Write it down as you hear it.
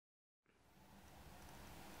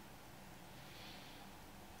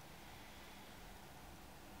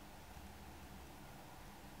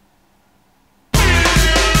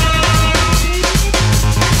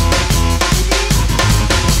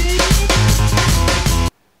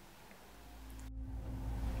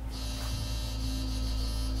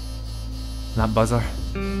That buzzer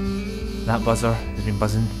has been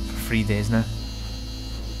buzzing for 3 days now.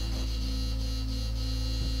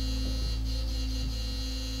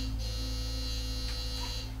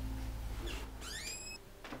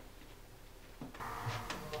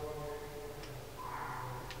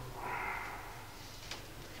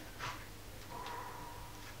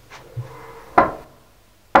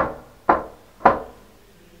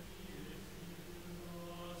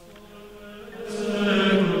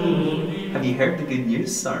 Have you heard the good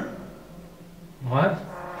news, sir? What?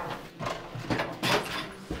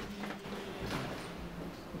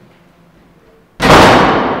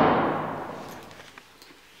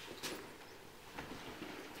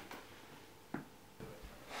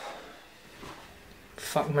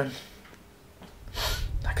 Fuck, man.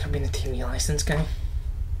 That could have been a TV license guy.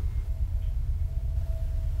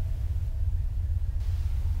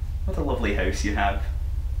 What a lovely house you have.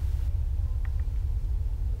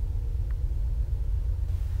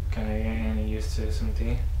 Can I get any used to some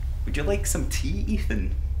tea? Would you like some tea,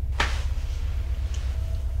 Ethan?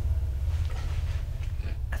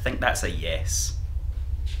 I think that's a yes.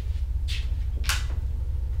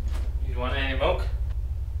 You want any milk?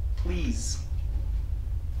 Please.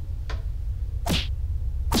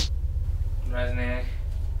 Rising egg.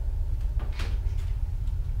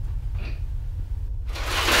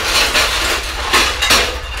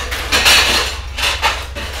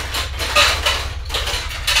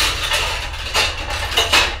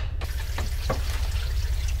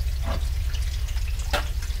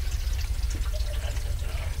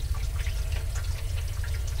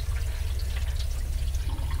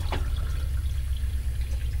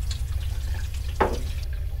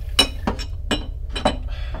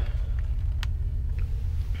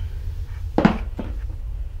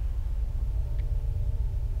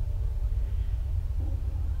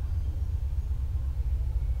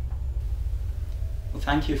 Well,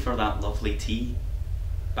 thank you for that lovely tea,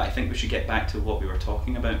 but I think we should get back to what we were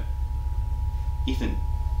talking about. Ethan,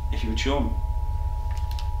 if you would show him.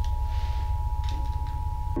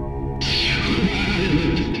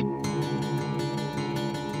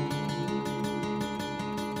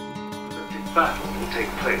 The battle will take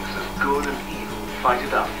place as good and evil fight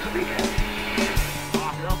it out to the end.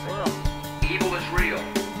 Evil is real.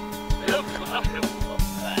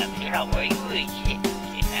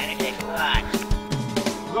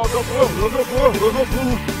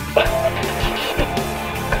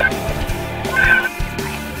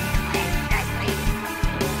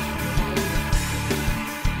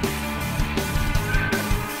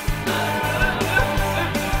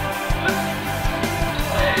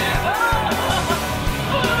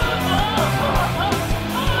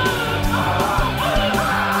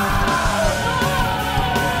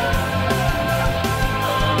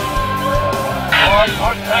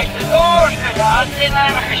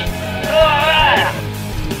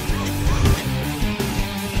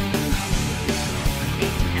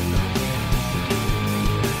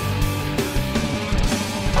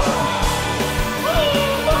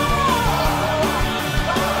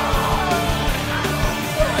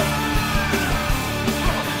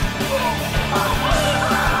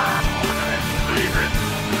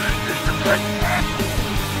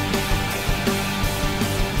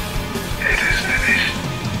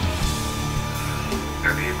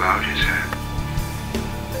 Bowed his head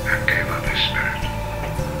and gave up his spirit.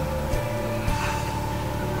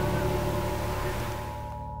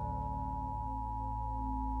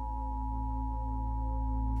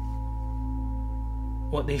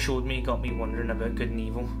 What they showed me got me wondering about good and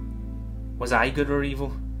evil. Was I good or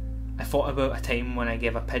evil? I thought about a time when I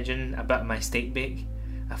gave a pigeon a bit of my steak bake.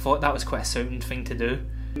 I thought that was quite a sound thing to do,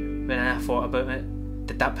 but then I thought about it.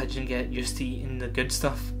 Did that pigeon get used to eating the good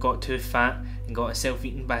stuff, got too fat, and got itself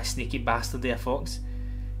eaten by a sneaky bastard of a fox?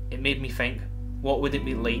 It made me think, what would it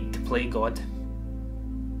be like to play God?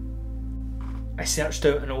 I searched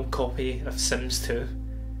out an old copy of Sims 2,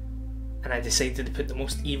 and I decided to put the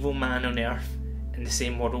most evil man on earth in the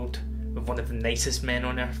same world with one of the nicest men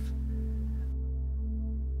on earth.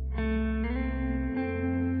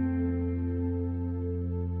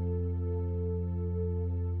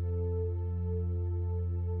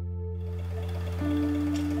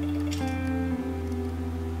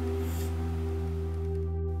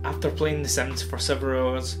 After playing The Sims for several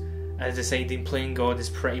hours, I decided playing God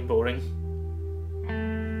is pretty boring.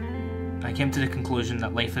 I came to the conclusion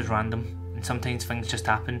that life is random, and sometimes things just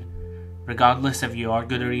happen, regardless if you are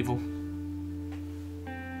good or evil.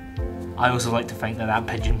 I also like to think that that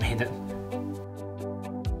pigeon made it.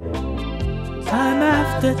 Time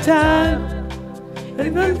after time,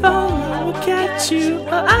 even though I will catch you,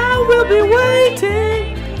 I will be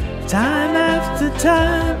waiting time after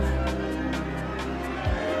time.